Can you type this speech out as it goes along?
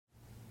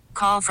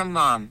Call from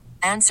mom.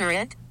 Answer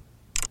it.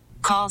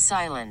 Call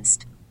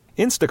silenced.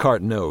 Instacart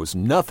knows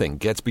nothing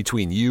gets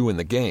between you and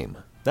the game.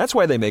 That's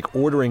why they make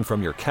ordering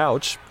from your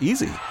couch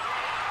easy.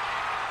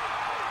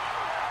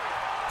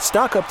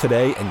 Stock up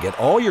today and get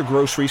all your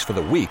groceries for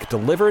the week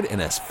delivered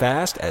in as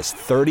fast as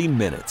 30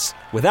 minutes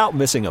without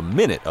missing a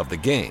minute of the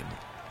game.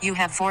 You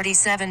have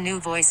 47 new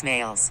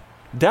voicemails.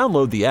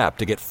 Download the app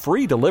to get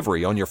free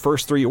delivery on your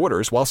first 3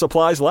 orders while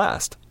supplies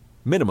last.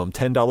 Minimum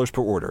 $10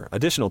 per order.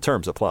 Additional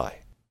terms apply.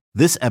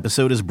 This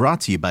episode is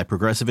brought to you by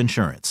Progressive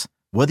Insurance.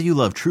 Whether you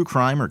love true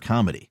crime or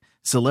comedy,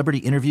 celebrity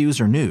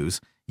interviews or news,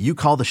 you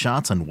call the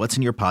shots on what's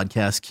in your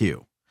podcast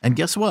queue. And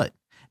guess what?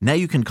 Now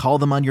you can call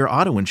them on your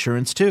auto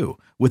insurance too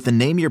with the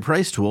Name Your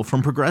Price tool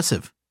from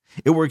Progressive.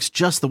 It works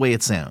just the way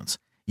it sounds.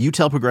 You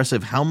tell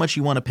Progressive how much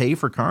you want to pay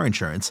for car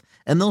insurance,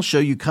 and they'll show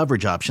you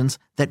coverage options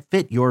that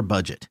fit your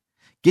budget.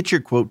 Get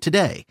your quote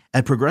today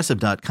at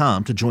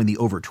Progressive.com to join the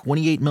over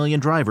 28 million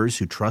drivers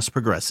who trust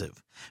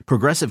Progressive.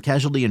 Progressive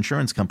Casualty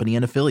Insurance Company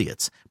and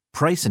Affiliates.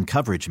 Price and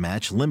coverage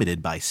match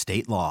limited by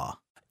state law.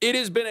 It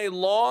has been a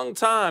long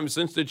time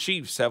since the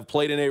Chiefs have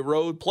played in a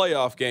road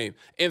playoff game.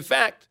 In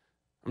fact,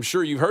 I'm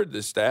sure you've heard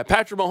this stat.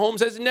 Patrick Mahomes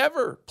has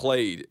never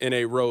played in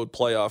a road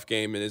playoff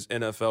game in his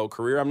NFL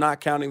career. I'm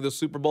not counting the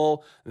Super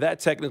Bowl.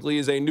 That technically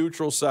is a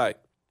neutral site.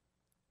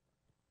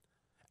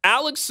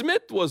 Alex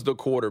Smith was the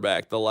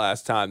quarterback the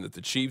last time that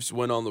the Chiefs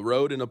went on the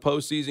road in a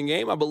postseason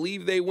game. I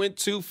believe they went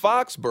to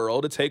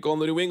Foxborough to take on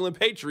the New England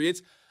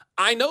Patriots.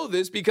 I know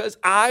this because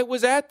I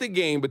was at the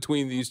game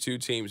between these two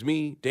teams.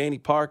 Me, Danny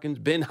Parkins,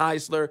 Ben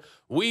Heisler.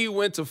 We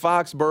went to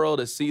Foxborough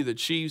to see the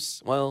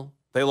Chiefs. Well,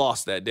 they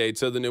lost that day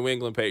to the New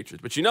England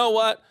Patriots. But you know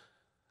what?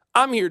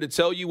 I'm here to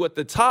tell you what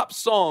the top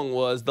song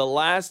was the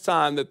last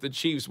time that the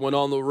Chiefs went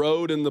on the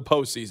road in the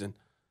postseason.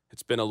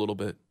 It's been a little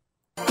bit.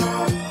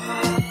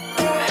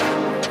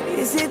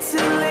 Is it too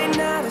late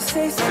now to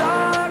say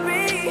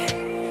sorry?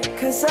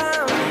 'Cause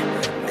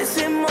I'm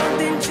missing more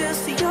than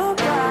just your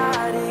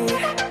body.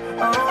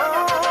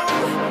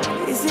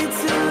 Oh, is it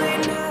too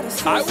late now to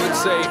say I would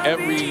say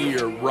every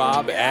year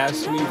Rob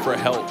asks me for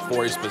help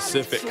for a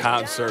specific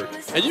concert.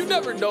 And you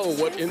never know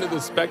what end of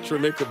the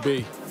spectrum it could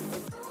be.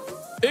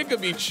 It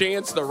could be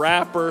Chance the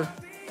Rapper.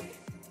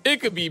 It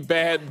could be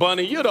Bad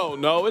Bunny. You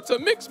don't know. It's a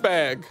mixed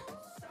bag.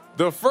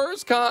 The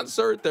first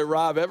concert that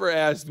Rob ever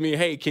asked me,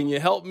 hey, can you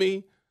help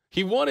me?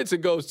 He wanted to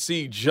go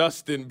see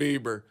Justin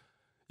Bieber.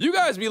 You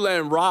guys be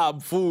letting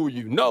Rob fool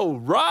you. No,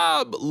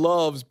 Rob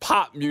loves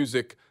pop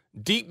music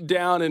deep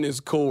down in his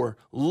core.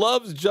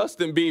 Loves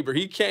Justin Bieber.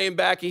 He came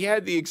back. He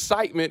had the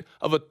excitement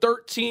of a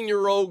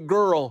 13-year-old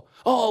girl.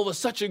 Oh, it was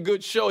such a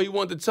good show. He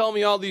wanted to tell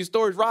me all these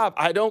stories. Rob,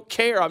 I don't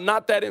care. I'm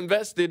not that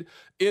invested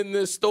in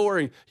this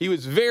story. He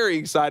was very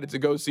excited to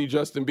go see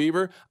Justin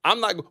Bieber.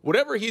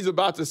 Whatever he's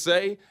about to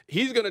say,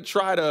 he's going to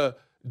try to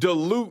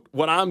dilute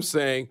what I'm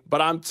saying, but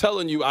I'm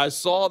telling you, I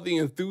saw the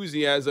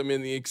enthusiasm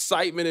and the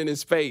excitement in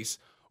his face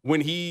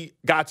when he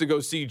got to go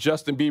see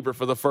Justin Bieber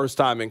for the first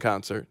time in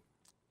concert.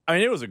 I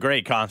mean, it was a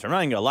great concert. I'm not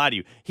even going to lie to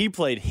you. He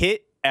played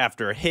hit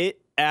after hit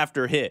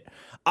after hit.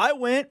 I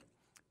went,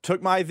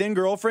 took my then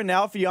girlfriend,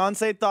 now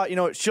fiance, thought, you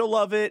know what, she'll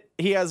love it.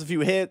 He has a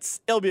few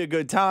hits. It'll be a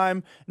good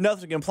time.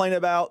 Nothing to complain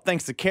about.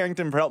 Thanks to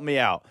Carrington for helping me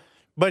out.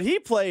 But he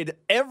played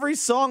every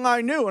song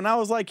I knew, and I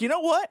was like, you know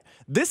what?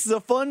 This is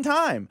a fun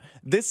time.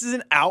 This is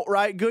an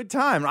outright good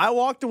time. And I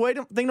walked away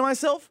thinking to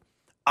myself,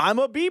 I'm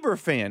a Bieber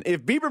fan.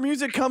 If Bieber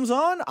music comes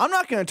on, I'm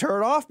not going to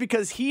turn it off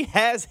because he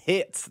has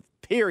hits,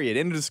 period.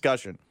 End of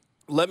discussion.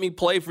 Let me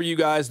play for you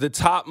guys the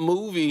top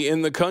movie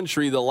in the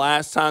country the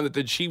last time that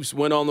the Chiefs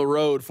went on the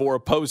road for a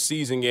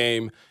postseason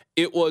game.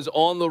 It was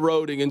On the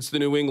Road against the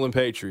New England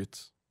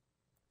Patriots.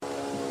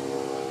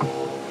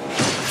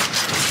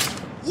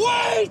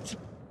 Wait!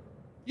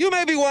 You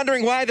may be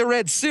wondering why the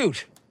red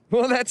suit.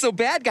 Well, that's so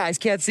bad guys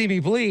can't see me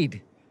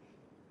bleed.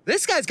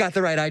 This guy's got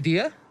the right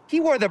idea. He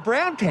wore the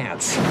brown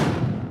pants.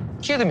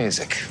 Cue the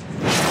music.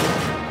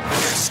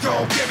 Let's go,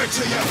 give it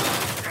to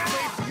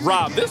you.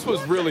 Rob, this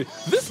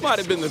might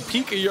have been the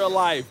peak of your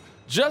life.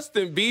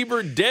 Justin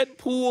Bieber,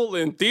 Deadpool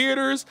in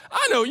theaters.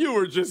 I know you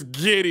were just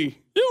giddy.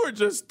 You were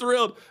just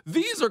thrilled.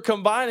 These are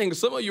combining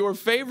some of your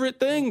favorite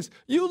things.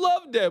 You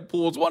love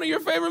Deadpool. It's one of your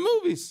favorite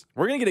movies.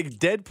 We're going to get a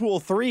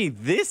Deadpool 3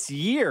 this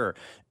year,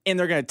 and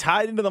they're going to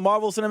tie it into the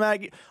Marvel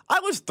Cinematic. I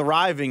was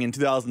thriving in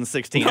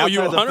 2016. No,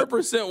 you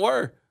 100%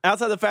 were.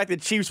 Outside the fact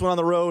that Chiefs went on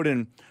the road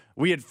and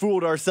we had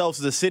fooled ourselves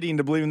as a city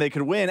into believing they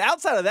could win.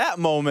 Outside of that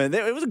moment,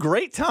 it was a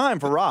great time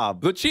for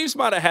Rob. The Chiefs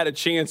might have had a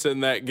chance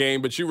in that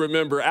game, but you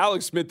remember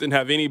Alex Smith didn't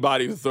have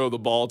anybody to throw the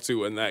ball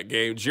to in that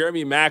game.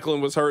 Jeremy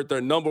Maclin was hurt. Their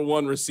number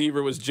one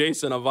receiver was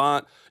Jason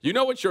Avant. You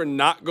know what you're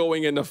not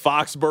going into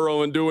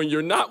Foxborough and doing?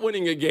 You're not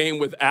winning a game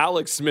with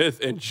Alex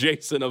Smith and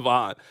Jason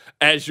Avant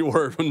as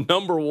your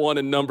number one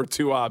and number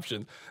two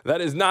options.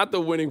 That is not the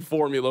winning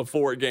formula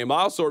for a game.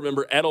 I also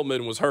remember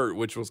Edelman was hurt,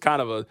 which was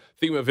kind of a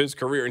theme of his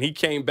career, and he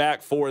came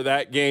back for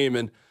that game,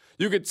 and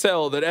you could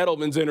tell that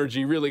Edelman's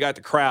energy really got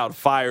the crowd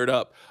fired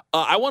up.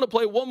 I want to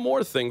play one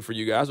more thing for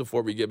you guys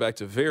before we get back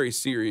to very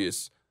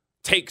serious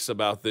takes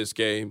about this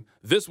game.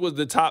 This was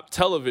the top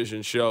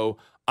television show.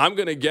 I'm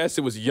going to guess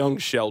it was Young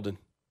Sheldon.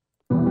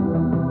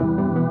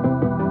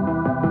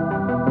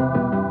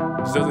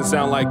 This doesn't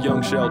sound like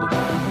Young Sheldon.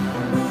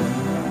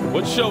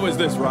 What show is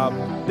this, Rob?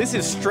 This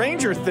is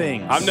Stranger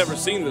Things. I've never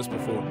seen this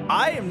before.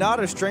 I am not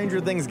a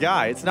Stranger Things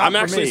guy. It's not I'm for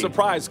actually me.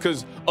 surprised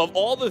because of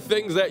all the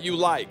things that you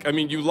like, I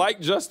mean, you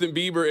like Justin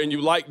Bieber and you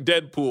like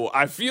Deadpool.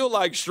 I feel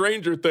like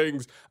Stranger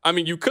Things, I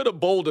mean, you could have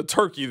bowled a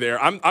turkey there.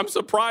 I'm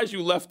surprised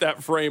you left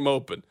that frame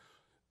open.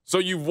 So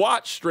you've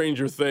watched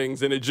Stranger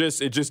Things and it just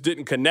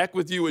didn't connect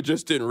with you. It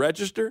just didn't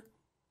register.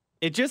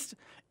 It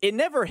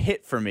never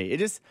hit for me.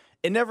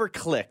 It never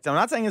clicked. I'm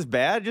not saying it's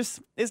bad.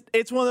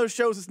 It's one of those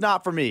shows that's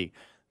not for me.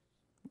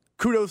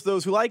 Kudos to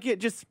those who like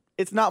it.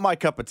 It's not my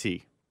cup of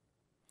tea.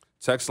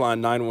 Text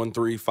line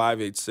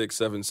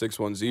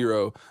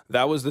 913-586-7610.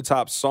 That was the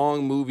top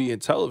song, movie,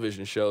 and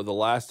television show the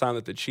last time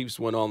that the Chiefs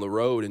went on the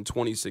road in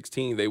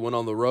 2016. They went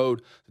on the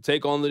road to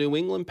take on the New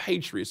England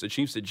Patriots. The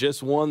Chiefs had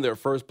just won their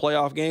first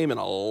playoff game in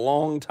a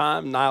long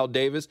time. Niall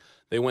Davis.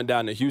 They went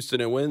down to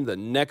Houston and win. The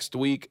next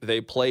week,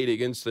 they played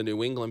against the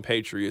New England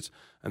Patriots,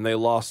 and they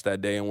lost that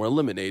day and were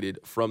eliminated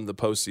from the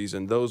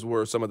postseason. Those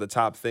were some of the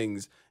top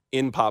things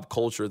in pop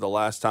culture the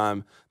last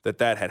time that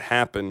had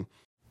happened.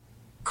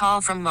 Call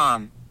from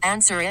mom.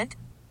 Answer it.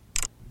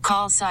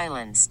 Call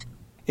silenced.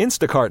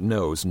 Instacart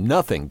knows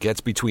nothing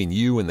gets between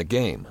you and the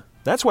game.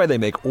 That's why they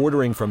make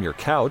ordering from your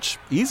couch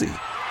easy.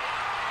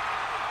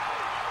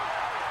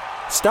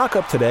 Stock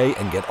up today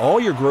and get all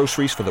your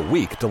groceries for the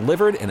week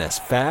delivered in as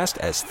fast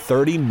as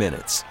 30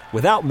 minutes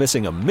without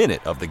missing a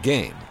minute of the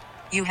game.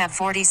 You have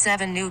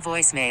 47 new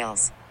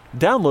voicemails.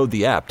 Download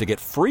the app to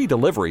get free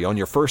delivery on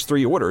your first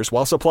 3 orders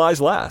while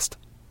supplies last.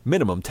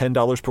 Minimum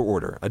 $10 per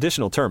order.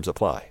 Additional terms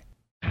apply.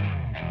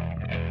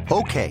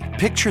 Okay,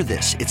 picture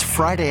this. It's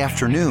Friday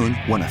afternoon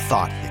when a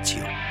thought hits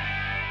you.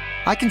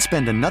 I can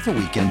spend another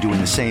weekend doing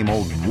the same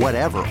old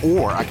whatever,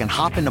 or I can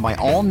hop into my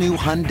all-new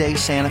Hyundai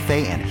Santa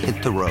Fe and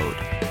hit the road.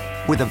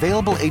 With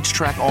available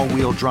H-Track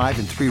all-wheel drive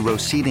and 3-row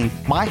seating,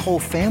 my whole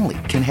family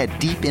can head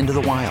deep into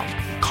the wild.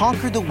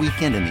 Conquer the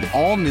weekend in the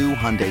all-new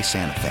Hyundai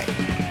Santa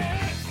Fe.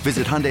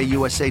 Visit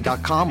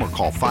HyundaiUSA.com or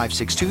call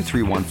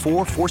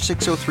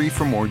 562-314-4603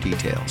 for more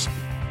details.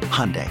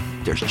 Hyundai,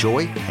 there's joy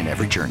in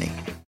every journey.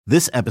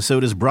 This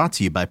episode is brought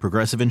to you by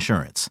Progressive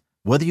Insurance.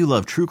 Whether you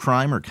love true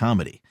crime or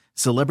comedy,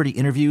 celebrity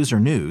interviews or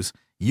news,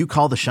 you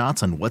call the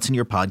shots on what's in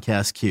your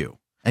podcast queue.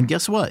 And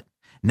guess what?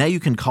 Now you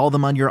can call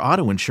them on your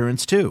auto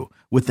insurance too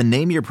with the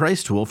Name Your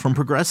Price tool from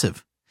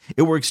Progressive.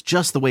 It works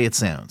just the way it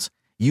sounds.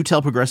 You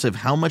tell Progressive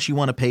how much you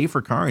want to pay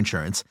for car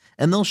insurance,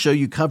 and they'll show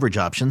you coverage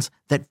options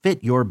that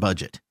fit your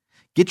budget.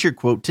 Get your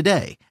quote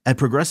today at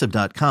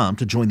Progressive.com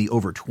to join the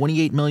over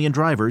 28 million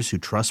drivers who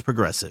trust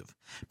Progressive.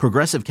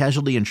 Progressive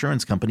Casualty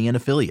Insurance Company and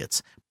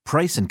Affiliates.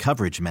 Price and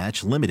coverage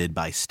match limited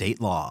by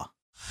state law.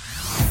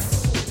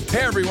 Hey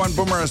everyone,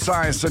 Boomer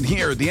Esiason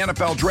here. The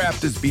NFL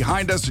Draft is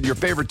behind us and your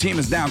favorite team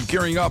is now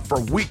gearing up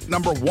for week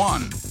number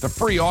 1. The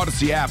free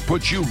Odyssey app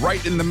puts you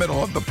right in the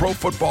middle of the pro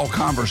football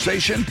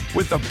conversation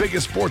with the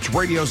biggest sports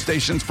radio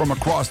stations from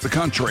across the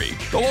country.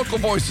 The local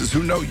voices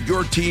who know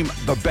your team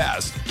the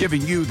best,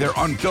 giving you their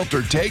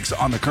unfiltered takes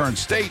on the current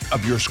state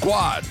of your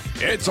squad.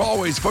 It's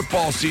always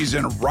football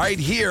season right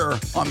here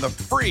on the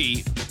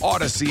free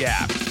Odyssey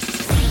app.